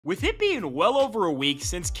With it being well over a week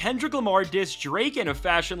since Kendrick Lamar dissed Drake in a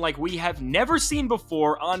fashion like we have never seen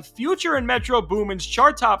before on Future and Metro Boomin's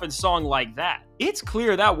chart-topping song Like That, it's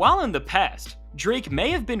clear that while in the past, Drake may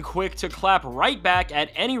have been quick to clap right back at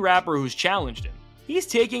any rapper who's challenged him, he's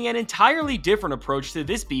taking an entirely different approach to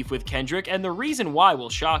this beef with Kendrick, and the reason why will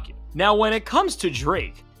shock you. Now, when it comes to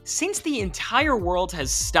Drake, since the entire world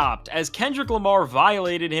has stopped as Kendrick Lamar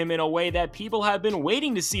violated him in a way that people have been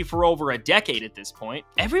waiting to see for over a decade at this point,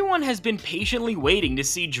 everyone has been patiently waiting to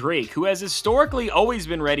see Drake, who has historically always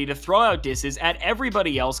been ready to throw out disses at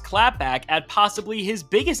everybody else, clap back at possibly his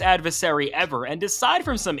biggest adversary ever, and aside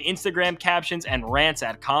from some Instagram captions and rants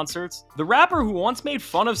at concerts, the rapper who once made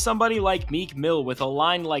fun of somebody like Meek Mill with a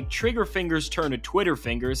line like "trigger fingers turn to Twitter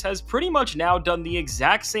fingers" has pretty much now done the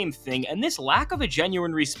exact same thing, and this lack of a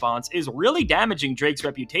genuine response is really damaging Drake's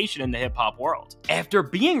reputation in the hip-hop world. After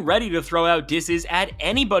being ready to throw out disses at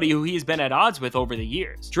anybody who he has been at odds with over the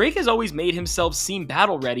years, Drake has always made himself seem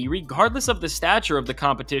battle-ready regardless of the stature of the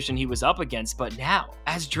competition he was up against, but now,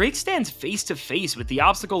 as Drake stands face-to-face with the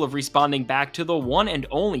obstacle of responding back to the one and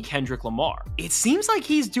only Kendrick Lamar, it seems like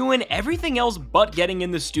he's doing everything else but getting in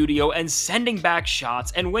the studio and sending back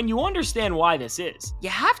shots, and when you understand why this is, you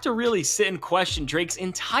have to really sit and question Drake's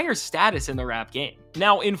entire status in the rap game.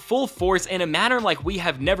 Now, in full force in a manner like we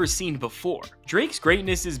have never seen before, Drake's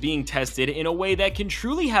greatness is being tested in a way that can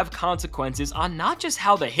truly have consequences on not just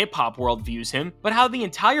how the hip-hop world views him, but how the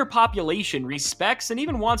entire population respects and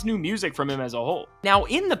even wants new music from him as a whole. Now,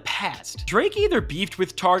 in the past, Drake either beefed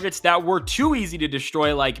with targets that were too easy to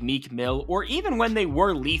destroy like Meek Mill, or even when they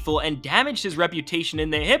were lethal and damaged his reputation in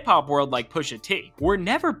the hip-hop world like Pusha T, were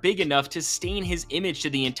never big enough to stain his image to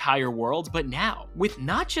the entire world. But now, with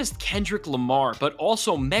not just Kendrick Lamar, but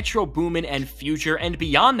also Metro Boomin and Future, and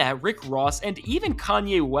beyond that, Rick Ross and even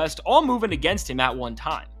Kanye West all moving against him at one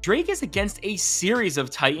time, Drake is against a series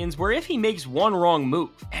of titans where if he makes one wrong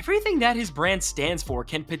move, everything that his brand stands for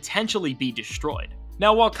can potentially be destroyed.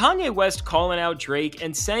 Now, while Kanye West calling out Drake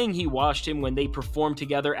and saying he watched him when they performed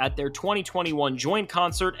together at their 2021 joint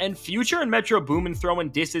concert, and Future and Metro Boomin throwing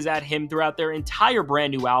disses at him throughout their entire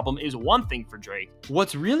brand new album is one thing for Drake,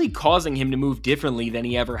 what's really causing him to move differently than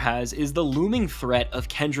he ever has is the looming threat of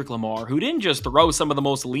Kendrick Lamar, who didn't just throw some of the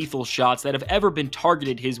most lethal shots that have ever been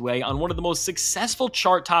targeted his way on one of the most successful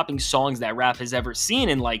chart-topping songs that rap has ever seen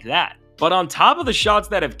in Like That, but on top of the shots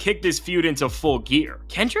that have kicked this feud into full gear,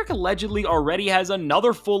 Kendrick allegedly already has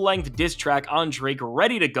another full-length diss track on Drake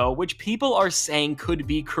ready to go, which people are saying could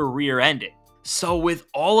be career-ending. So with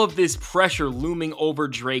all of this pressure looming over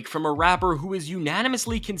Drake from a rapper who is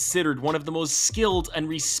unanimously considered one of the most skilled and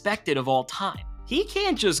respected of all time, he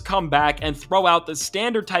can't just come back and throw out the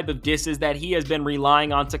standard type of disses that he has been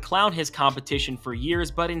relying on to clown his competition for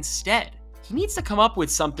years, but instead, he needs to come up with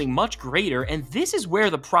something much greater, and this is where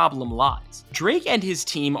the problem lies. Drake and his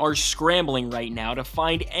team are scrambling right now to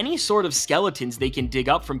find any sort of skeletons they can dig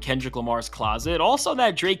up from Kendrick Lamar's closet, also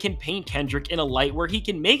that Drake can paint Kendrick in a light where he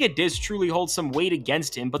can make a diss truly hold some weight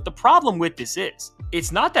against him, but the problem with this is,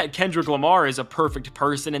 it's not that Kendrick Lamar is a perfect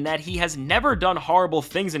person and that he has never done horrible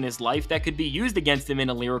things in his life that could be used against him in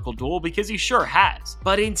a lyrical duel, because he sure has.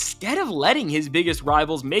 But instead of letting his biggest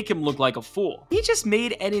rivals make him look like a fool, he just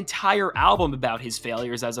made an entire album about his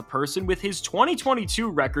failures as a person with his 2022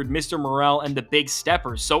 record Mr. Morale and the Big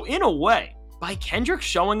Steppers. So in a way, by Kendrick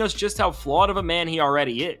showing us just how flawed of a man he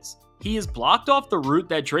already is, he has blocked off the route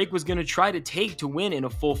that Drake was going to try to take to win in a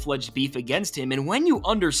full-fledged beef against him. And when you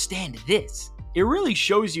understand this, it really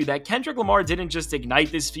shows you that Kendrick Lamar didn't just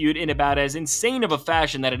ignite this feud in about as insane of a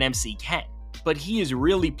fashion that an MC can, but he is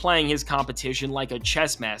really playing his competition like a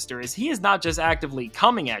chess master, as he is not just actively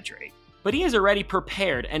coming at Drake, but he has already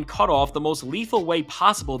prepared and cut off the most lethal way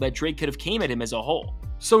possible that Drake could have came at him as a whole.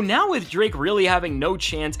 So now, with Drake really having no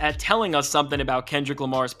chance at telling us something about Kendrick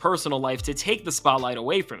Lamar's personal life to take the spotlight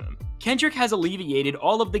away from him, Kendrick has alleviated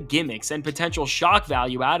all of the gimmicks and potential shock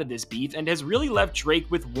value out of this beef and has really left Drake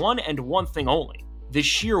with one thing only: the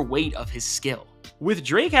sheer weight of his skill. With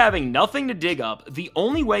Drake having nothing to dig up, the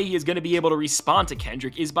only way he is going to be able to respond to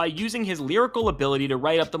Kendrick is by using his lyrical ability to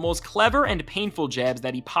write up the most clever and painful jabs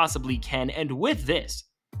that he possibly can, and with this,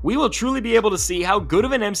 we will truly be able to see how good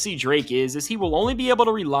of an MC Drake is, as he will only be able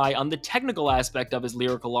to rely on the technical aspect of his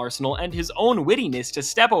lyrical arsenal and his own wittiness to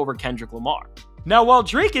step over Kendrick Lamar. Now, while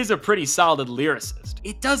Drake is a pretty solid lyricist,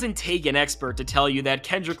 it doesn't take an expert to tell you that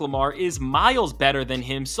Kendrick Lamar is miles better than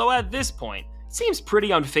him, so at this point, It seems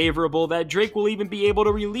pretty unfavorable that Drake will even be able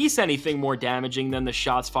to release anything more damaging than the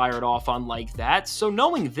shots fired off on like that, so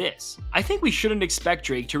knowing this, I think we shouldn't expect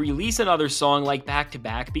Drake to release another song like Back to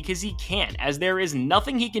Back because he can't, as there is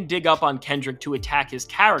nothing he can dig up on Kendrick to attack his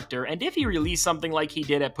character, and if he released something like he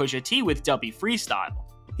did at Pusha T with Dubby Freestyle,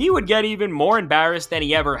 he would get even more embarrassed than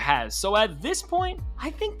he ever has, so at this point, I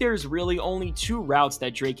think there's really only two routes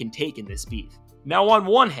that Drake can take in this beef. Now on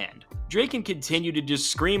one hand, Drake can continue to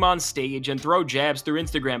just scream on stage and throw jabs through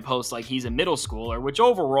Instagram posts like he's a middle schooler, which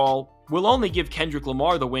overall will only give Kendrick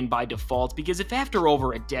Lamar the win by default, because if after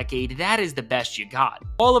over a decade that is the best you got,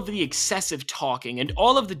 all of the excessive talking and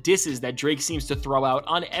all of the disses that Drake seems to throw out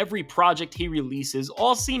on every project he releases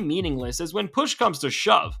all seem meaningless, as when push comes to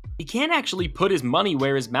shove, he can't actually put his money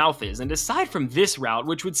where his mouth is, and aside from this route,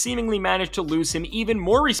 which would seemingly manage to lose him even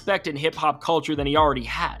more respect in hip-hop culture than he already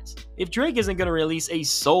has, if Drake isn't going to release a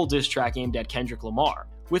sole diss track aimed at Kendrick Lamar,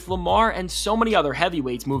 with Lamar and so many other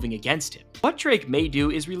heavyweights moving against him, what Drake may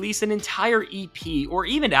do is release an entire EP or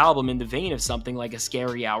even album in the vein of something like a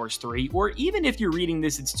Scary Hours 3, or even if you're reading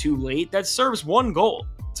this it's too late, that serves one goal: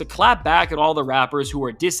 to clap back at all the rappers who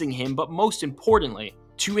are dissing him, but most importantly,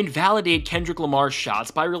 to invalidate Kendrick Lamar's shots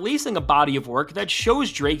by releasing a body of work that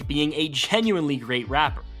shows Drake being a genuinely great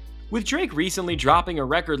rapper. With Drake recently dropping a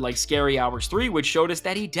record like Scary Hours 3, which showed us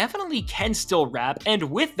that he definitely can still rap, and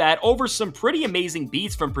with that, over some pretty amazing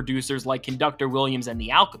beats from producers like Conductor Williams and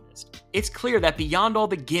The Alchemist, it's clear that beyond all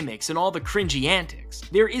the gimmicks and all the cringy antics,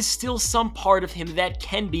 there is still some part of him that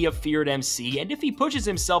can be a feared MC, and if he pushes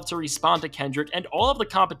himself to respond to Kendrick and all of the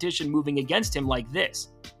competition moving against him like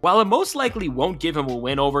this, while it most likely won't give him a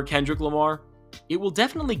win over Kendrick Lamar, it will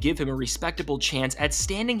definitely give him a respectable chance at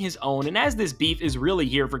standing his own, and as this beef is really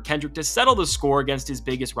here for Kendrick to settle the score against his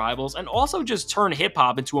biggest rivals and also just turn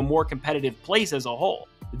hip-hop into a more competitive place as a whole.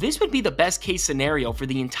 This would be the best case scenario for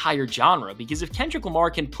the entire genre, because if Kendrick Lamar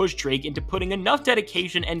can push Drake into putting enough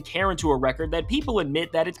dedication and care into a record that people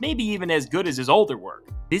admit that it's maybe even as good as his older work,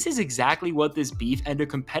 this is exactly what this beef and a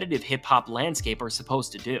competitive hip-hop landscape are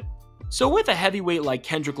supposed to do. So with a heavyweight like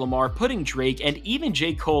Kendrick Lamar putting Drake and even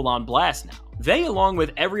J. Cole on blast now, they, along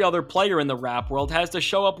with every other player in the rap world, has to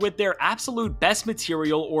show up with their absolute best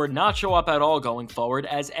material or not show up at all going forward,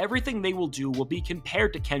 as everything they will do will be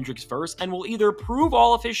compared to Kendrick's verse and will either prove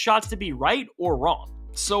all of his shots to be right or wrong.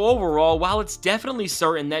 So overall, while it's definitely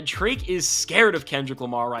certain that Drake is scared of Kendrick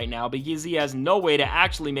Lamar right now because he has no way to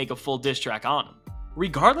actually make a full diss track on him,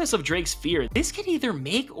 regardless of Drake's fear, this can either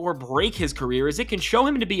make or break his career, as it can show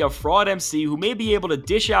him to be a fraud MC who may be able to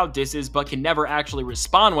dish out disses but can never actually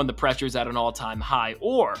respond when the pressure's at an all-time high,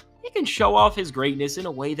 or it can show off his greatness in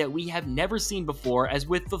a way that we have never seen before, as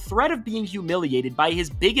with the threat of being humiliated by his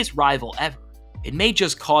biggest rival ever, it may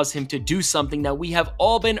just cause him to do something that we have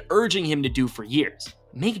all been urging him to do for years: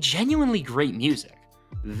 make genuinely great music.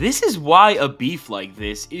 This is why a beef like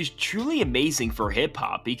this is truly amazing for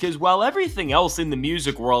hip-hop, because while everything else in the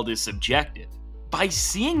music world is subjective, by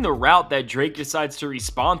seeing the route that Drake decides to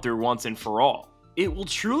respond through once and for all, it will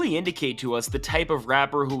truly indicate to us the type of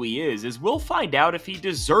rapper who he is, as we'll find out if he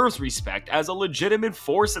deserves respect as a legitimate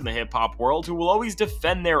force in the hip-hop world who will always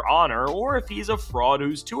defend their honor, or if he's a fraud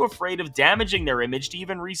who's too afraid of damaging their image to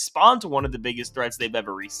even respond to one of the biggest threats they've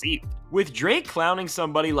ever received. With Drake clowning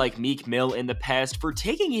somebody like Meek Mill in the past for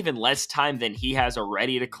taking even less time than he has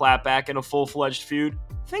already to clap back in a full-fledged feud,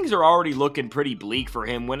 things are already looking pretty bleak for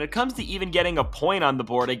him when it comes to even getting a point on the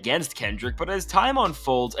board against Kendrick. But as time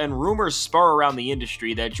unfolds and rumors spur around the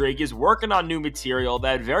industry that Drake is working on new material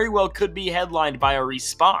that very well could be headlined by a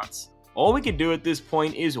response, all we can do at this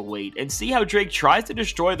point is wait and see how Drake tries to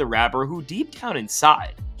destroy the rapper who deep down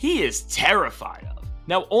inside, he is terrified of.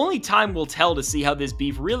 Now, only time will tell to see how this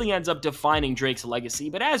beef really ends up defining Drake's legacy,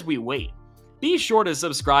 but as we wait, be sure to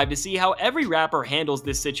subscribe to see how every rapper handles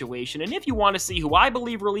this situation, and if you want to see who I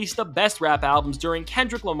believe released the best rap albums during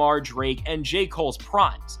Kendrick Lamar, Drake, and J. Cole's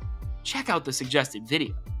primes, check out the suggested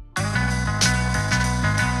video.